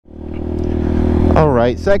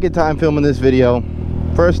Alright, second time filming this video.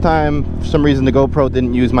 First time, for some reason the GoPro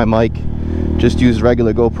didn't use my mic, just used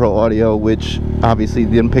regular GoPro audio, which obviously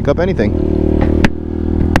didn't pick up anything.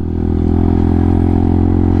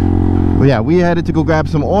 But yeah, we headed to go grab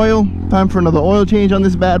some oil. Time for another oil change on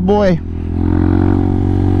this bad boy.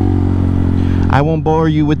 I won't bore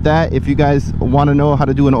you with that. If you guys want to know how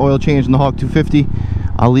to do an oil change in the Hawk 250,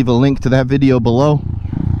 I'll leave a link to that video below.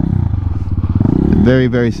 Very,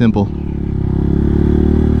 very simple.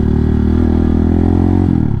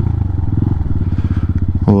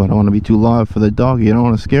 Oh, I don't want to be too loud for the doggy. I don't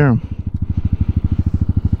want to scare him.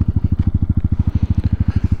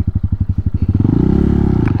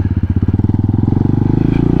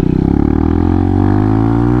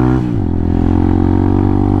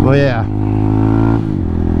 Well, yeah.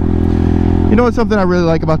 You know what's something I really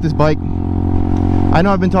like about this bike? I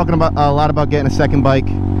know I've been talking about a lot about getting a second bike,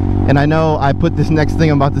 and I know I put this next thing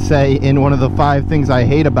I'm about to say in one of the 5 things I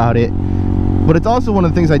hate about it. But it's also one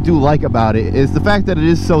of the things I do like about it is the fact that it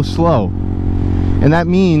is so slow. And that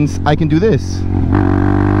means I can do this,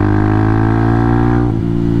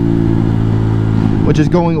 which is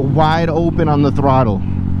going wide open on the throttle.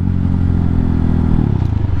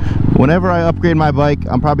 Whenever I upgrade my bike,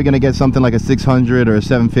 I'm probably going to get something like a 600 or a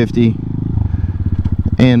 750.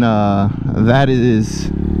 And that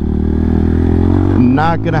is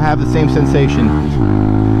not going to have the same sensation.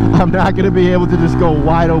 I'm not going to be able to just go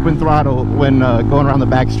wide open throttle when going around the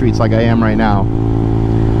back streets like I am right now.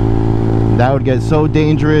 That would get so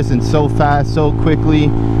dangerous and so fast, so quickly,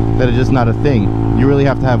 that it's just not a thing. You really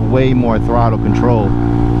have to have way more throttle control.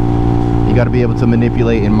 You got to be able to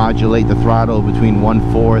manipulate and modulate the throttle between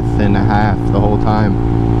 1/4 and 1/2 the whole time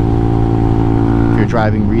if you're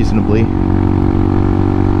driving reasonably.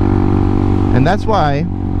 And that's why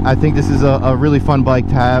I think this is a really fun bike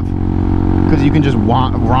to have, because you can just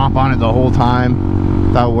romp on it the whole time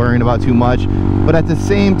without worrying about too much. But at the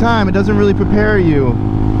same time, it doesn't really prepare you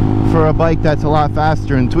for a bike that's a lot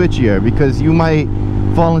faster and twitchier, because you might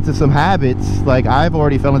fall into some habits. Like I've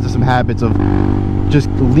already fell into some habits of just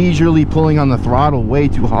leisurely pulling on the throttle way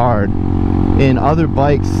too hard. In other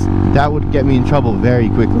bikes, that would get me in trouble very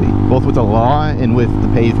quickly, both with the law and with the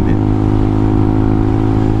pavement.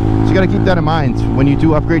 So you got to keep that in mind when you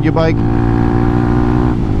do upgrade your bike.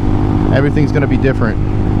 Everything's going to be different.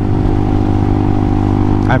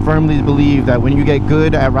 I firmly believe that when you get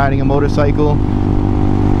good at riding a motorcycle,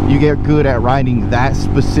 you get good at riding that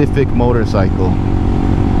specific motorcycle.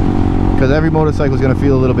 Because every motorcycle is going to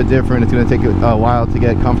feel a little bit different. It's going to take a while to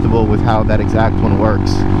get comfortable with how that exact one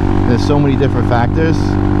works. There's so many different factors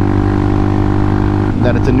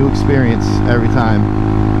that it's a new experience every time.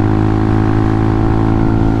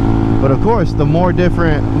 But of course, the more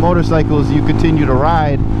different motorcycles you continue to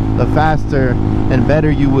ride, the faster and better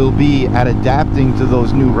you will be at adapting to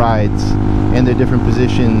those new rides and their different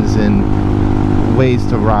positions and ways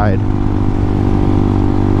to ride.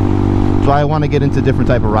 So I want to get into different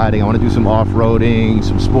type of riding. I want to do some off-roading,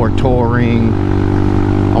 some sport touring.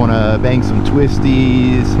 I want to bang some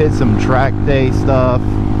twisties, hit some track day stuff.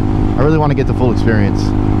 I really want to get the full experience.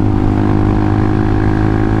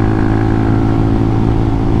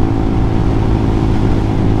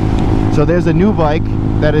 So there's a new bike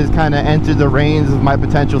that has kind of entered the reins of my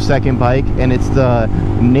potential second bike, and it's the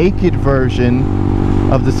naked version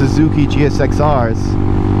of the Suzuki GSX-Rs,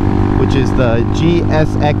 which is the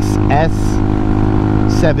GSX-S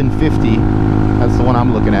 750. That's the one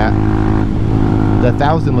I'm looking at. The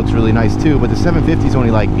 1000 looks really nice too, but the 750 is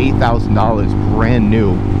only like $8,000, brand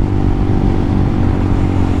new.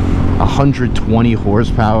 120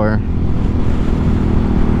 horsepower.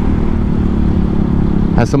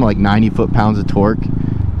 Has something like 90 foot-pounds of torque.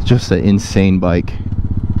 It's just an insane bike.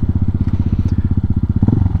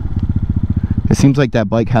 It seems like that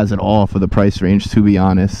bike has it all for the price range, to be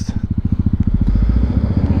honest.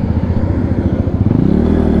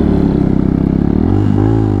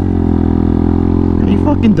 Are you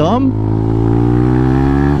fucking dumb?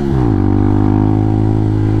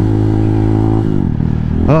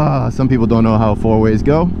 Some people don't know how 4-ways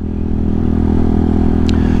go.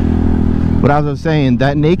 But as I was saying,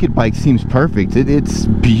 that naked bike seems perfect. It's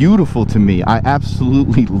beautiful to me. I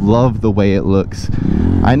absolutely love the way it looks.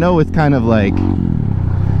 I know it's kind of like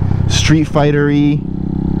Street Fighter-y.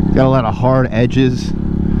 Got a lot of hard edges.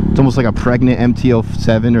 It's almost like a pregnant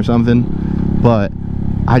MT-07 or something. But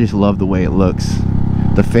I just love the way it looks.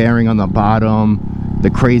 The fairing on the bottom, the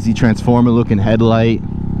crazy transformer looking headlight.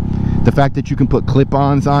 The fact that you can put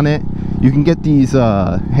clip-ons on it. You can get these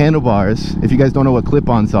handlebars. If you guys don't know what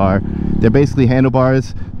clip-ons are, they're basically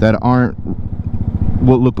handlebars that aren't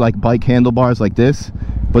what look like bike handlebars like this,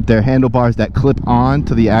 but they're handlebars that clip on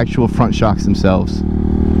to the actual front shocks themselves.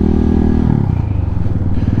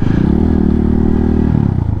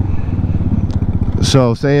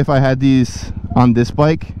 So say if I had these on this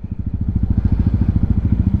bike,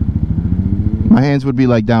 my hands would be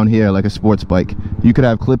like down here, like a sports bike. You could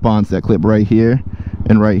have clip-ons that clip right here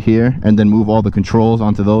and right here, and then move all the controls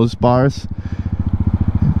onto those bars,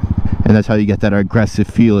 and that's how you get that aggressive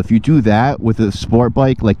feel. If you do that with a sport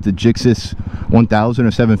bike like the Gixxis 1000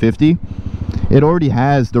 or 750, it already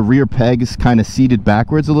has the rear pegs kind of seated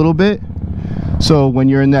backwards a little bit, so when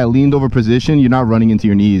you're in that leaned over position, you're not running into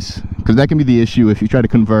your knees, because that can be the issue if you try to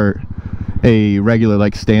convert a regular,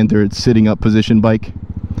 like, standard sitting up position bike.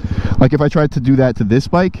 Like if I tried to do that to this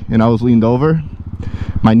bike and I was leaned over,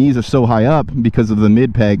 my knees are so high up because of the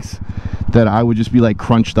mid pegs that I would just be like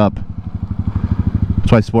crunched up.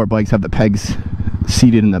 That's why sport bikes have the pegs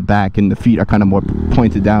seated in the back and the feet are kind of more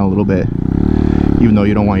pointed down a little bit, even though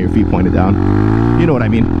you don't want your feet pointed down. You know what I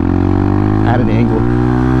mean? At an angle.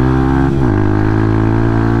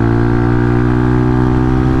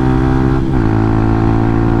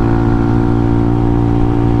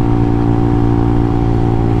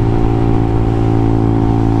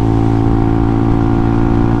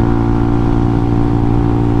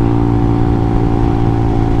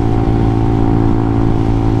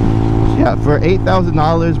 For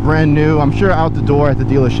 $8,000 brand new, I'm sure out the door at the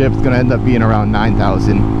dealership it's going to end up being around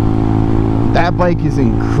 $9,000. That bike is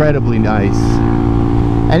incredibly nice.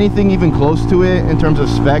 Anything even close to it in terms of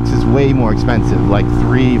specs is way more expensive, like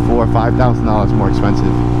 $3,000, $4,000, $5,000 more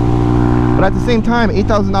expensive. But at the same time,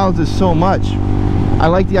 $8,000 is so much. I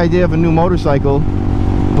like the idea of a new motorcycle,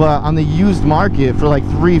 but on the used market for like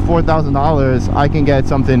 $3,000, $4,000, I can get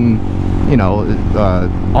something, you know,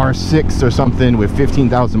 R6 or something with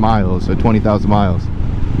 15,000 miles or 20,000 miles.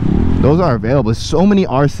 Those are available. There's so many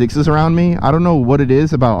R6s around me. I don't know what it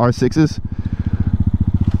is about R6s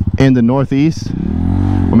in the Northeast,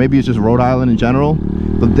 or maybe it's just Rhode Island in general,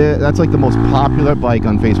 but that's like the most popular bike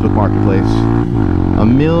on Facebook Marketplace.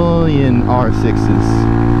 1 million R6s.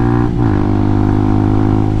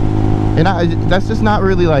 And that's just not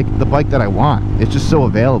really like the bike that I want. It's just so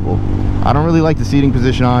available. I don't really like the seating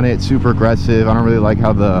position on it. It's super aggressive. I don't really like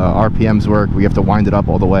how the RPMs work. We have to wind it up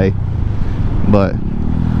all the way. But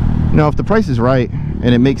you know, if the price is right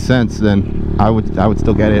and it makes sense, then I would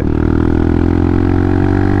still get it.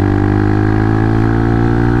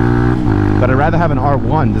 But I'd rather have an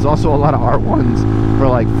R1. There's also a lot of R1s for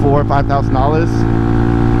like $4,000 or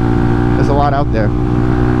 $5,000. There's a lot out there.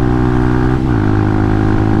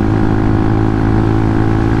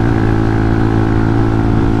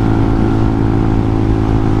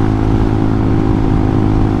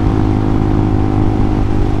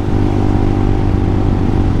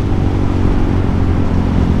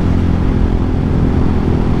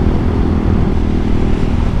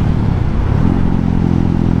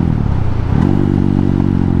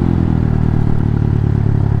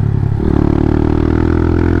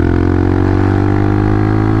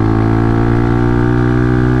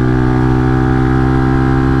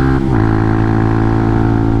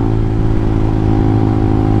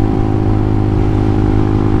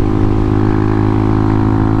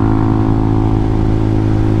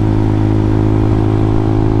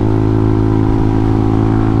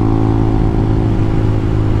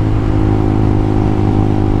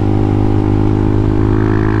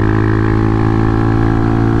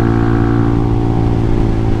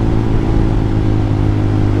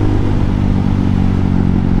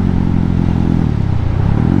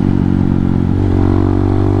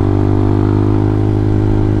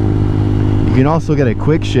 You can also get a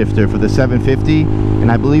quick shifter for the 750,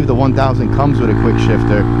 and I believe the 1000 comes with a quick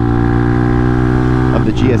shifter of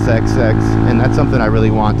the GSX-X, and that's something I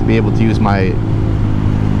really want, to be able to use my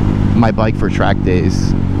bike for track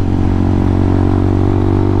days.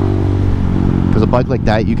 Because a bike like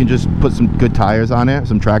that, you can just put some good tires on it,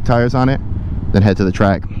 some track tires on it, then head to the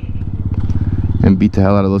track and beat the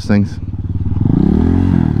hell out of those things.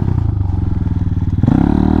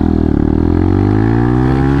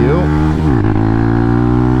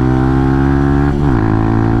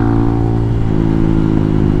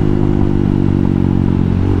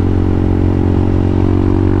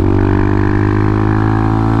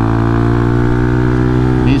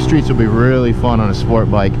 Streets will be really fun on a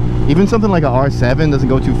sport bike. Even something like a R7 doesn't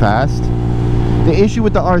go too fast. The issue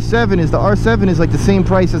with the R7 is like the same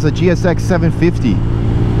price as a GSX 750,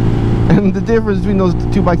 and the difference between those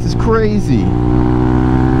two bikes is crazy.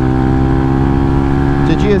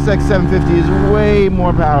 The GSX 750 is way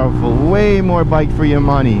more powerful, way more bike for your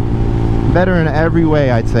money, better in every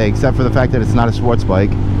way, I'd say, except for the fact that it's not a sports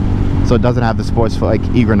bike. so it doesn't have the sports like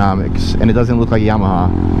ergonomics, and it doesn't look like a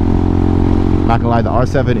Yamaha. Not gonna lie, the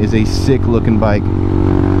R7 is a sick looking bike.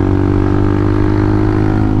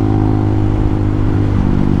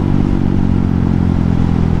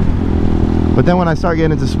 But then when I start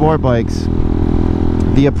getting into sport bikes,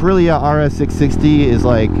 the Aprilia RS660 is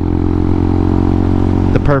like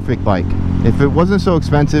the perfect bike. If it wasn't so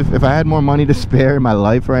expensive, if I had more money to spare in my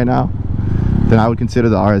life right now, then I would consider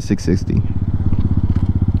the RS660.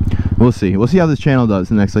 We'll see. We'll see how this channel does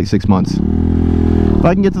in the next like 6 months. If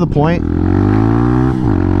I can get to the point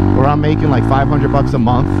where I'm making like 500 bucks a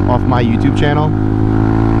month off my YouTube channel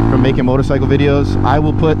from making motorcycle videos, I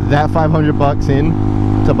will put that 500 bucks in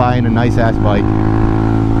to buying a nice ass bike,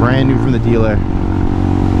 brand new from the dealer.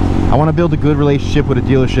 I want to build a good relationship with a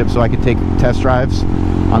dealership so I can take test drives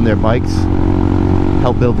on their bikes,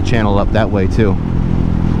 help build the channel up that way too.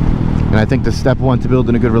 And I think the step one to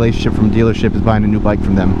building a good relationship from a dealership is buying a new bike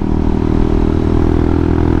from them.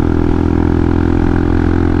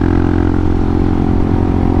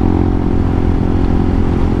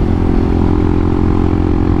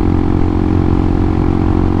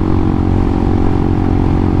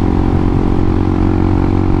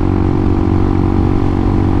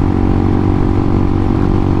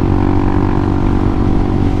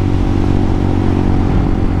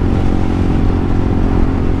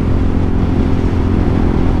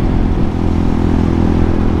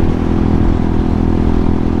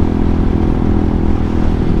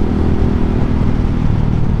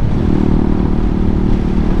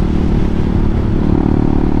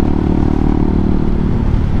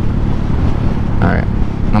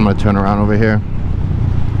 I'm gonna turn around over here.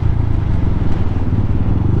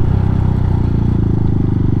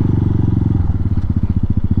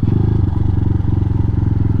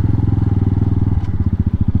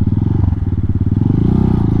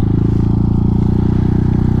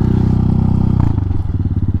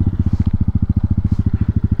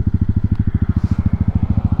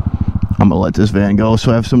 I'm gonna let this van go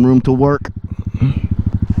so I have some room to work.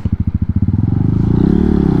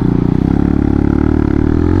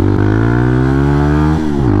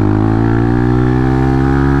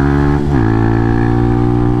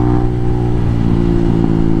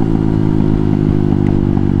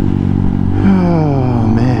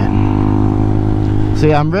 So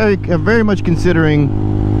yeah, I'm very much considering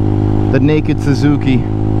the naked Suzuki.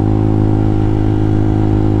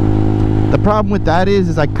 The problem with that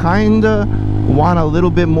is I kinda want a little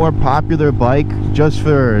bit more popular bike just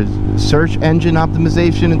for search engine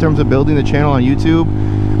optimization in terms of building the channel on YouTube,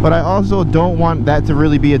 but I also don't want that to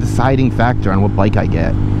really be a deciding factor on what bike I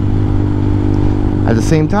get. At the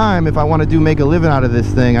same time, if I want to make a living out of this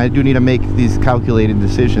thing, I do need to make these calculated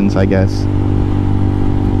decisions, I guess.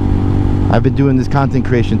 I've been doing this content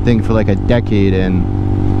creation thing for like a decade, and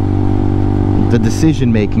the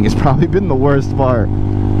decision making has probably been the worst part.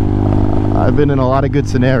 I've been in a lot of good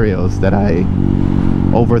scenarios that I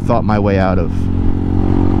overthought my way out of,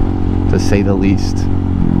 to say the least.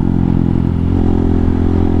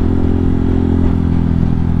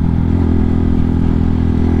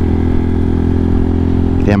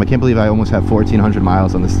 Damn, I can't believe I almost have 1,400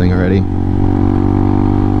 miles on this thing already.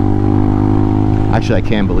 Actually, I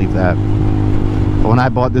can believe that. But when I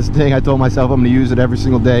bought this thing, I told myself I'm going to use it every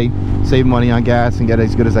single day, save money on gas, and get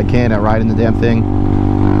as good as I can at riding the damn thing.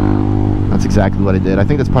 That's exactly what I did. I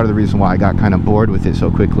think that's part of the reason why I got kind of bored with it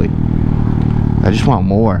so quickly. I just want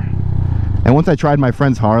more. And once I tried my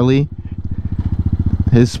friend's Harley,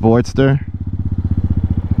 his Sportster,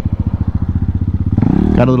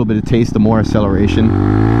 got a little bit of taste of more acceleration.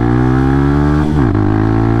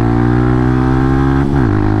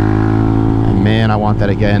 And man, I want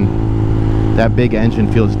that again. That big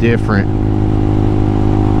engine feels different.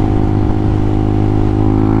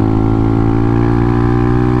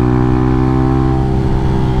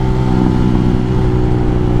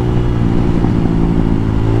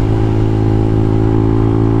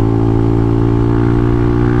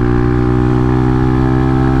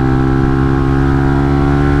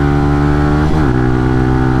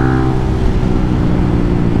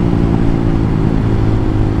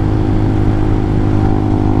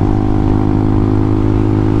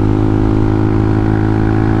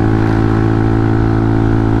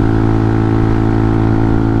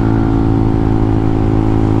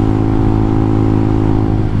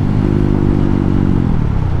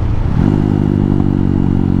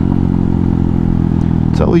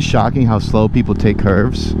 It's always shocking how slow people take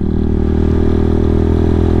curves.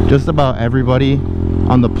 Just about everybody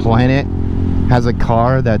on the planet has a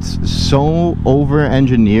car that's so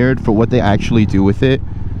over-engineered for what they actually do with it.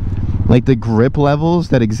 Like the grip levels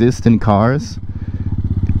that exist in cars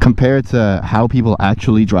compared to how people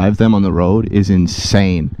actually drive them on the road is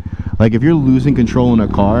insane. Like, if you're losing control in a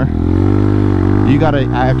car, you gotta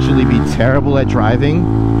actually be terrible at driving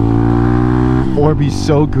or be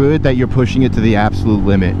so good that you're pushing it to the absolute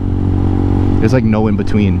limit. There's like no in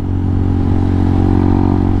between,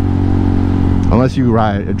 unless you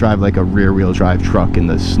drive like a rear-wheel drive truck in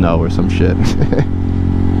the snow or some shit.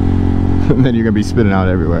 And then you're gonna be spinning out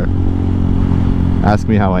everywhere. Ask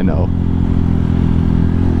me how I know.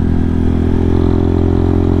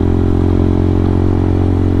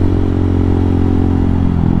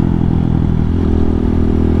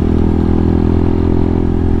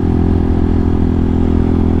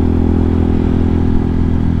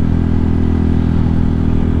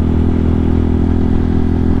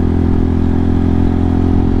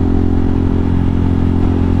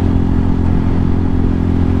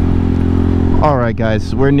 Alright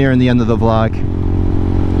guys, we're nearing the end of the vlog.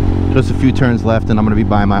 Just a few turns left and I'm going to be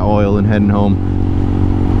buying my oil and heading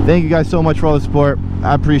home. Thank you guys so much for all the support.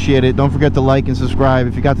 I appreciate it. Don't forget to like and subscribe.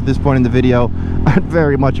 If you got to this point in the video, I'd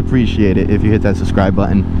very much appreciate it if you hit that subscribe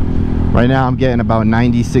button. Right now I'm getting about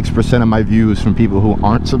 96% of my views from people who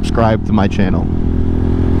aren't subscribed to my channel.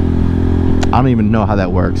 I don't even know how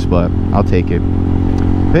that works, but I'll take it.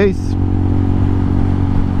 Peace.